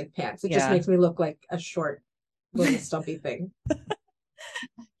wear wide leg pants. It just Yeah. makes me look like a short little stumpy thing.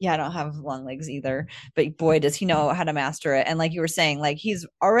 Yeah, I don't have long legs either. But boy, does he know how to master it. And like you were saying, like he's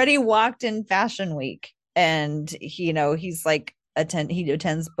already walked in Fashion Week and he, he's like he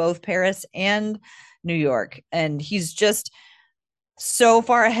attends both Paris and New York. And he's just so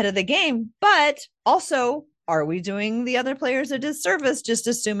far ahead of the game. But also, are we doing the other players a disservice just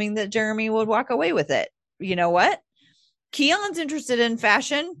assuming that Jeremy would walk away with it? You know what? Keon's interested in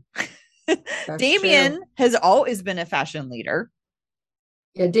fashion. That's true. Damien has always been a fashion leader.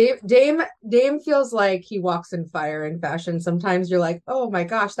 Yeah, Dame feels like he walks in fire in fashion. Sometimes you're like, oh my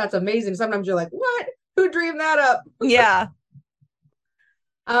gosh, that's amazing. Sometimes you're like, what? Who dreamed that up? Yeah.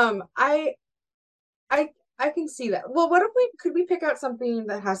 Um, I I I can see that. Well, what if we could we pick out something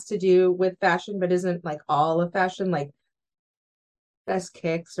that has to do with fashion but isn't like all of fashion, like best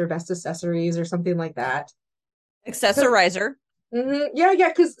kicks or best accessories or something like that? Because Accessorizer. yeah, yeah,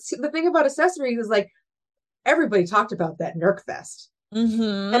 because the thing about accessories is like everybody talked about that Nerk Fest. And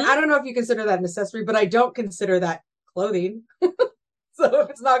Mm-hmm. I don't know if you consider that an accessory, but I don't consider that clothing. So if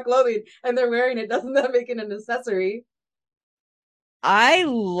it's not clothing and they're wearing it, doesn't that make it an accessory? I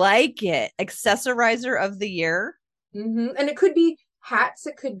like it. Accessorizer of the year. And it could be hats,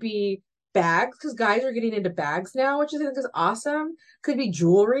 it could be bags, because guys are getting into bags now, which I think is awesome. Could be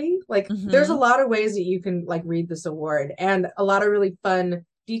jewelry. Like there's a Mm-hmm. lot of ways that you can like read this award and a lot of really fun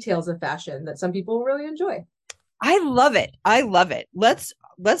details of fashion that some people really enjoy. I love it. I love it.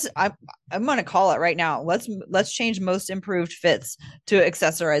 I'm gonna call it right now. Let's change most improved fits to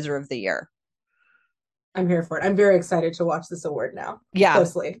accessorizer of the year. I'm here for it. I'm very excited to watch this award now Yeah.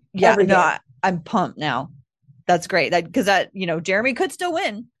 closely Yeah. every No, game. I'm pumped now. That's great. That because Jeremy could still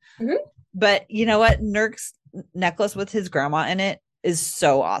win. Mhm. But you know what? Nurk's necklace with his grandma in it is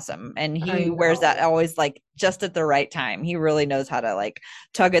so awesome. And I he wears that know. always like just at the right time. He really knows how to like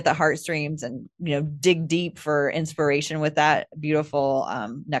tug at the heartstrings and, dig deep for inspiration with that beautiful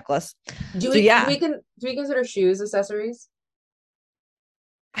necklace. Do So we yeah, do we consider shoes accessories?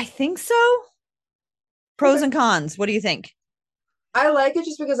 I think so. Pros Okay. and cons. What do you think? I like it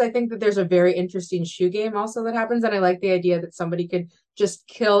just because I think that there's a very interesting shoe game also that happens, and I like the idea that somebody could just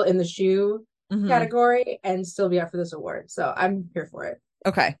kill in the shoe Mm-hmm. category and still be up for this award. So I'm here for it.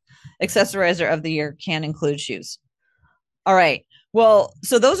 Okay. Accessorizer of the year can include shoes. All right. Well,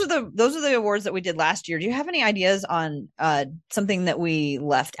 so those are the awards that we did last year. Do you have any ideas on something that we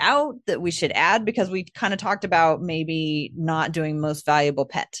left out that we should add? Because we kind of talked about maybe not doing most valuable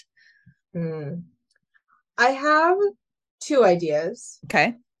pet. Hmm. I have two ideas.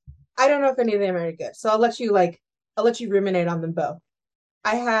 Okay. I don't know if any of them are good, so I'll let you ruminate on them both.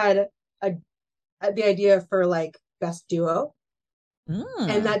 I had a, the idea for like best duo, and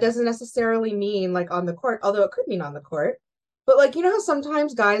Mm. that doesn't necessarily mean like on the court, although it could mean on the court. But like you know how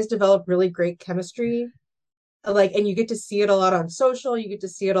sometimes guys develop really great chemistry, like, and you get to see it a lot on social, you get to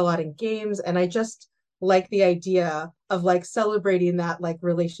see it a lot in games, and I just like the idea of like celebrating that like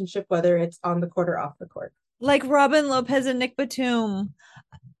relationship, whether it's on the court or off the court. Like Robin Lopez and Nick Batum.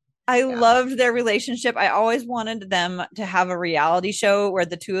 I Yeah. loved their relationship. I always wanted them to have a reality show where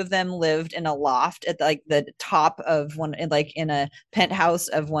the two of them lived in a loft at like the top of one, like in a penthouse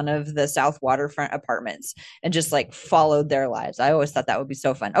of one of the South Waterfront apartments and just like followed their lives. I always thought that would be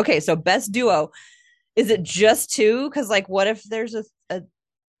so fun. Okay, so best duo. Is it just two? Because like, what if there's a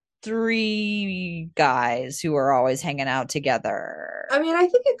three guys who are always hanging out together? I mean, I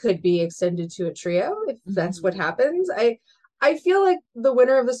think it could be extended to a trio if that's what Mhm. happens. I feel like the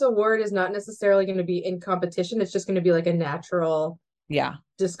winner of this award is not necessarily going to be in competition. It's just going to be like a natural Yeah.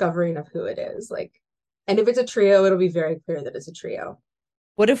 discovering of who it is. Like, and if it's a trio, it'll be very clear that it's a trio.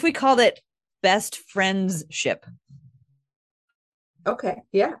 What if we called it best friendship? Okay,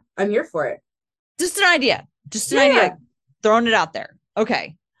 yeah, I'm here for it. Just an idea. Just an Yeah, idea. yeah. Throwing it out there.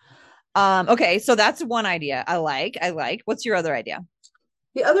 Okay. Okay, so that's one idea. I like. What's your other idea?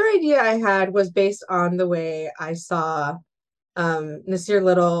 The other idea I had was based on the way I saw Nasir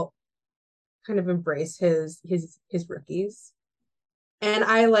Little kind of embrace his rookies. And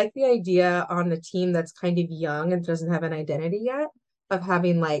I like the idea on the team that's kind of young and doesn't have an identity yet of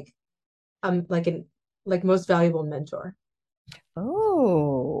having like an like most valuable mentor.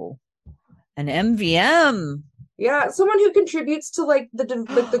 Oh, an MVM. Yeah, someone who contributes to like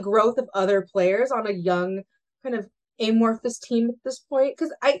the growth of other players on a young kind of amorphous team at this point.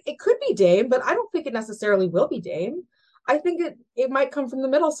 Because I it could be Dame, but I don't think it necessarily will be Dame. I think it might come from the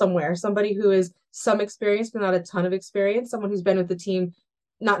middle somewhere. Somebody who is some experience, but not a ton of experience. Someone who's been with the team,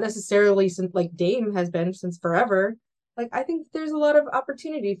 not necessarily since like Dame has been since forever. Like I think there's a lot of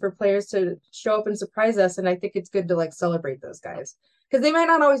opportunity for players to show up and surprise us, and I think it's good to like celebrate those guys because they might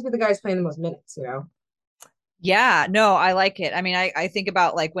not always be the guys playing the most minutes, you know. Yeah, no, I like it. I mean, I think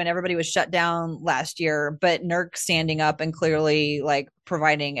about like when everybody was shut down last year, but Nurk standing up and clearly like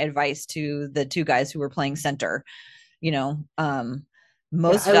providing advice to the two guys who were playing center, you know, Yeah,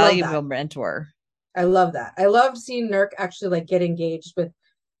 most I love that. valuable mentor. I love that. I love seeing Nurk actually like get engaged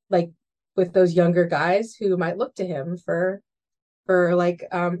like with those younger guys who might look to him for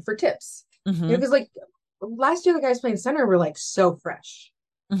tips. You know, Hmm. because like last year the guys playing center were like so fresh.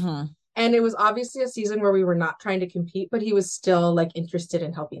 Hmm. And it was obviously a season where we were not trying to compete, but he was still like interested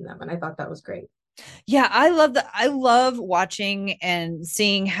in helping them. And I thought that was great. Yeah, I love watching and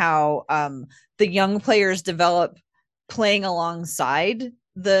seeing how the young players develop playing alongside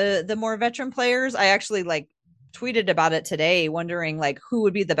the more veteran players. I actually like tweeted about it today, wondering like who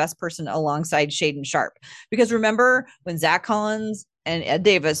would be the best person alongside Shaden Sharp. Because remember when Zach Collins and Ed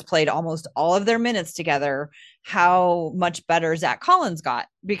Davis played almost all of their minutes together, how much better Zach Collins got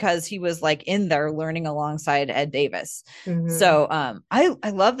because he was like in there learning alongside Ed Davis. Mm-hmm. So I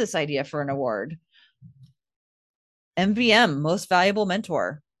love this idea for an award. MVM, most valuable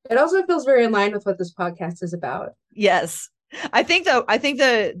mentor. It also feels very in line with what this podcast is about. Yes. I think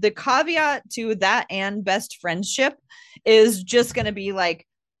the caveat to that and best friendship is just going to be like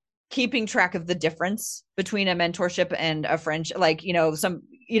keeping track of the difference between a mentorship and a friendship, like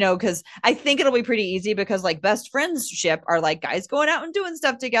because I think it'll be pretty easy because like best friendship are like guys going out and doing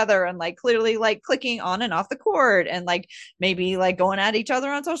stuff together and like clearly like clicking on and off the court and like maybe like going at each other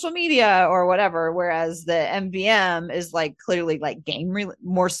on social media or whatever, whereas the MVM is like clearly like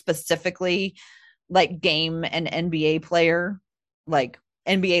more specifically like game and NBA player, like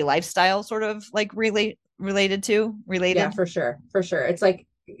NBA lifestyle sort of like Yeah, related. for sure. For sure. It's like,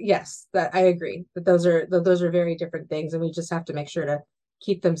 yes, that I agree that those are very different things, and we just have to make sure to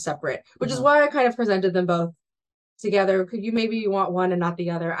keep them separate, which is Mhm. why I kind of presented them both together. Could you maybe you want one and not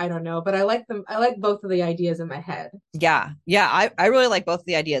the other? I don't know, but I like them. I like both of the ideas in my head. Yeah. Yeah. I really like both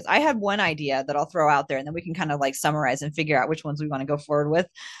the ideas. I had one idea that I'll throw out there and then we can kind of like summarize and figure out which ones we want to go forward with.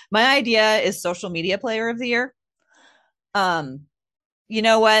 My idea is social media player of the year. Um, you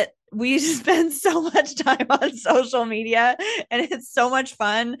know what? We spend so much time on social media and it's so much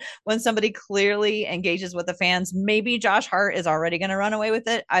fun when somebody clearly engages with the fans. Maybe Josh Hart is already going to run away with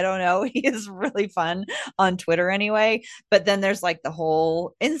it. I don't know. He is really fun on Twitter anyway. But then there's like the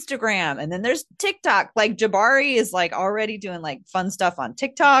whole Instagram and then there's TikTok. Like Jabari is like already doing like fun stuff on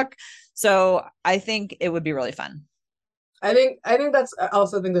TikTok. So I think it would be really fun. I think that's I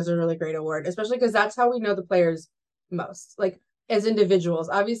also think that's a really great award, especially because that's how we know the players most. Like as individuals.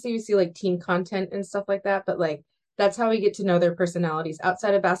 Obviously we see like team content and stuff like that, but like that's how we get to know their personalities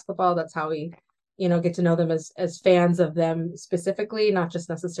outside of basketball. That's how we, get to know them as fans of them specifically, not just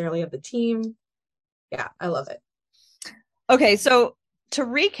necessarily of the team. Yeah, I love it. Okay. So to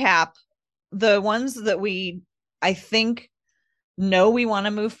recap, the ones that I think, know we want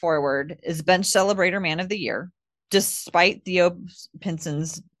to move forward is bench celebrator man of the year, despite Theo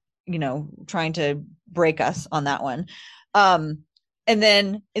Pinson's, trying to break us on that one. Um, and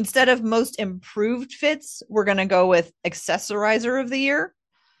then instead of most improved fits, we're going to go with accessorizer of the year.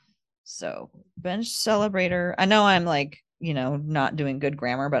 So bench celebrator. I know I'm like, not doing good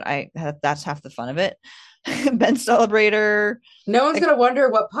grammar, but that's half the fun of it. Bench celebrator. No one's gonna wonder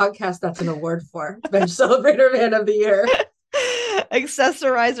what podcast that's an award for. Bench Celebrator Man of the Year.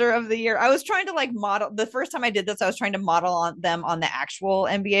 Accessorizer of the year. I was trying to like model the first time I did this, I was trying to model on them on the actual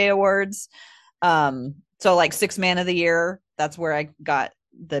NBA awards. So like six man of the year, that's where I got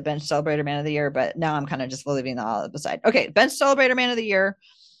the bench celebrator man of the year, but now I'm kind of just leaving that all beside. Okay, bench celebrator man of the year,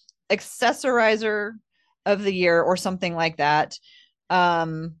 accessorizer of the year, or something like that.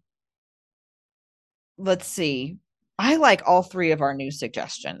 Um, let's see. I like all three of our new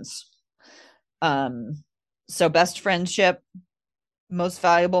suggestions. Um, so best friendship, most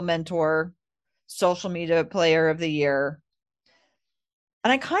valuable mentor, social media player of the year.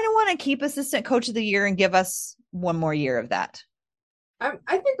 And I kind of want to keep assistant coach of the year and give us one more year of that.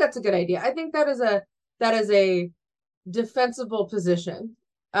 I think that's a good idea. I think that is a defensible position.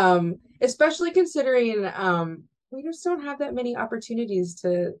 Especially considering we just don't have that many opportunities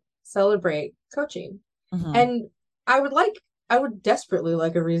to celebrate coaching. Mhm. And I would desperately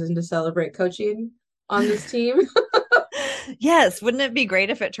like a reason to celebrate coaching on this team. Yes. Wouldn't it be great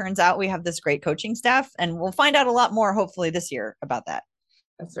if it turns out we have this great coaching staff? And we'll find out a lot more hopefully this year about that.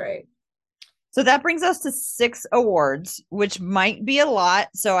 That's right. So that brings us to 6 awards, which might be a lot.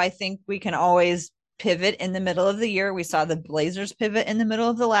 So I think we can always pivot in the middle of the year. We saw the Blazers pivot in the middle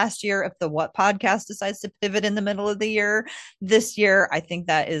of the last year. If the What podcast decides to pivot in the middle of the year this year, I think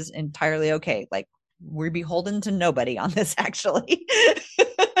that is entirely okay. Like, we're beholden to nobody on this, actually.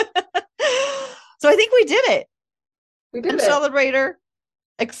 So I think we did it. We did And it. Celebrator,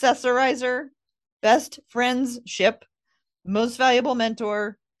 accessorizer, best friendship, most valuable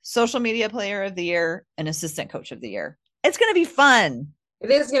mentor, social media player of the year, and assistant coach of the year. It's going to be fun. It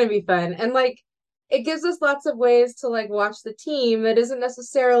is going to be fun. And like, it gives us lots of ways to like watch the team that isn't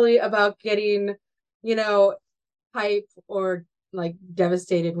necessarily about getting, you know, hype or like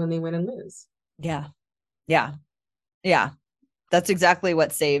devastated when they win and lose. Yeah. Yeah. Yeah. That's exactly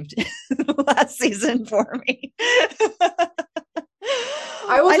what saved last season for me.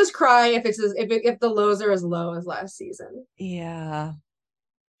 I will just cry if the lows are as low as last season. Yeah.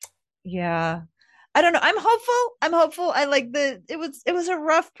 Yeah. I don't know. I'm hopeful. I'm hopeful. I like it was a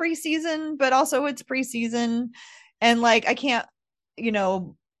rough preseason, but also it's preseason. And like I can't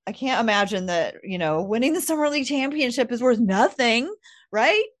imagine that, winning the summer league championship is worth nothing,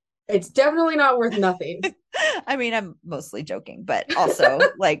 right? It's definitely not worth nothing. I mean, I'm mostly joking, but also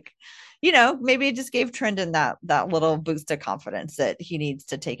like, maybe it just gave Trendon that little boost of confidence that he needs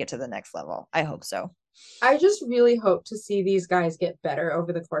to take it to the next level. I hope so. I just really hope to see these guys get better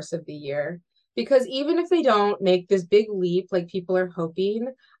over the course of the year. Because even if they don't make this big leap like people are hoping,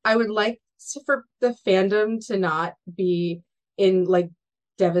 I would like for the fandom to not be in like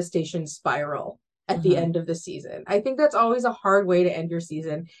devastation spiral at the end of the season. I think that's always a hard way to end your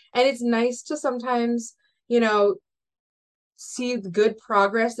season. And it's nice to sometimes, see the good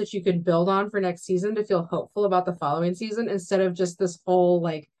progress that you can build on for next season to feel hopeful about the following season instead of just this whole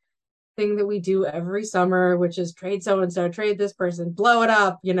like thing that we do every summer, which is trade so and so, trade this person, blow it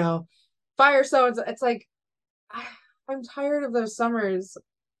up, fire so and so. It's like I'm tired of those summers.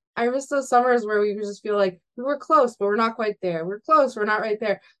 I miss those summers where we just feel like we were close, but we're not quite there. We're close, we're not right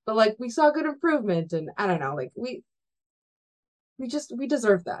there. But like we saw good improvement, and I don't know, like we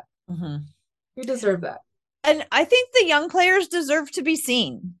deserve that. Mm-hmm. We deserve that. And I think the young players deserve to be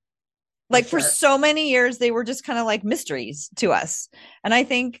seen. Like for so many years, they were just kind of like mysteries to us. And I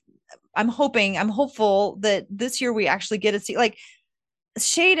think I'm hopeful that this year we actually get to see like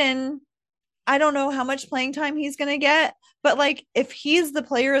Shaedon. I don't know how much playing time he's going to get, but like if he's the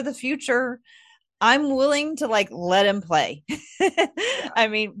player of the future, I'm willing to like let him play. I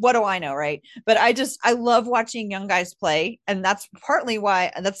mean, what do I know, right? But I love watching young guys play, and that's partly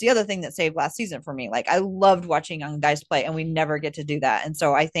why. And that's the other thing that saved last season for me. Like I loved watching young guys play, and we never get to do that. And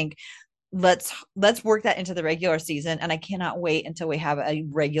so I think let's work that into the regular season, and I cannot wait until we have a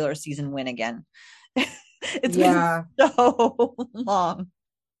regular season win again. It's been so long.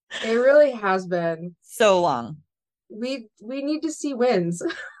 It really has been so long. We need to see wins.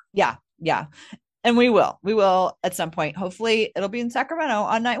 Yeah. And we will at some point. Hopefully it'll be in Sacramento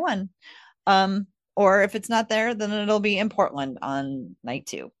on night 1. Or if it's not there, then it'll be in Portland on night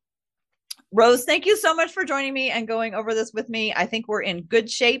 2. Rose, thank you so much for joining me and going over this with me. I think we're in good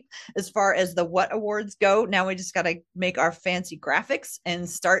shape as far as the What Awards go. Now we just got to make our fancy graphics and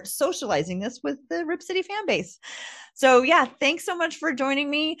start socializing this with the Rip City fan base. So yeah, thanks so much for joining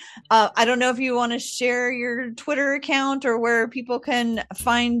me. I don't know if you want to share your Twitter account or where people can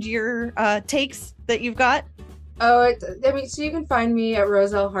find your takes that you've got. Oh, so you can find me at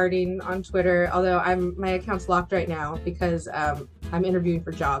Roselle Harding on Twitter, although my account's locked right now because I'm interviewing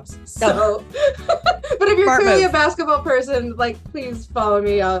for jobs. So, but if you're clearly a basketball person, like please follow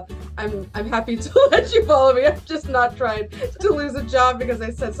me. I'm happy to let you follow me. I'm just not trying to lose a job because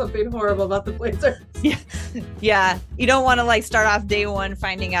I said something horrible about the Blazers. Yeah. You don't want to like start off day 1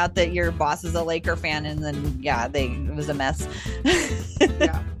 finding out that your boss is a Laker fan and then it was a mess.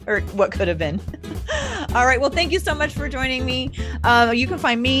 Yeah. Or what could have been. All right. Well, thank you so much for joining me. You can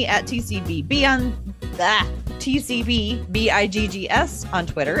find me at TCBB on TCBBIGGS on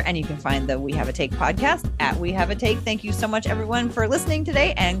Twitter, and you can find the We Have a Take podcast at We Have a Take. Thank you so much, everyone, for listening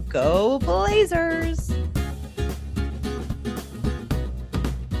today, and go Blazers.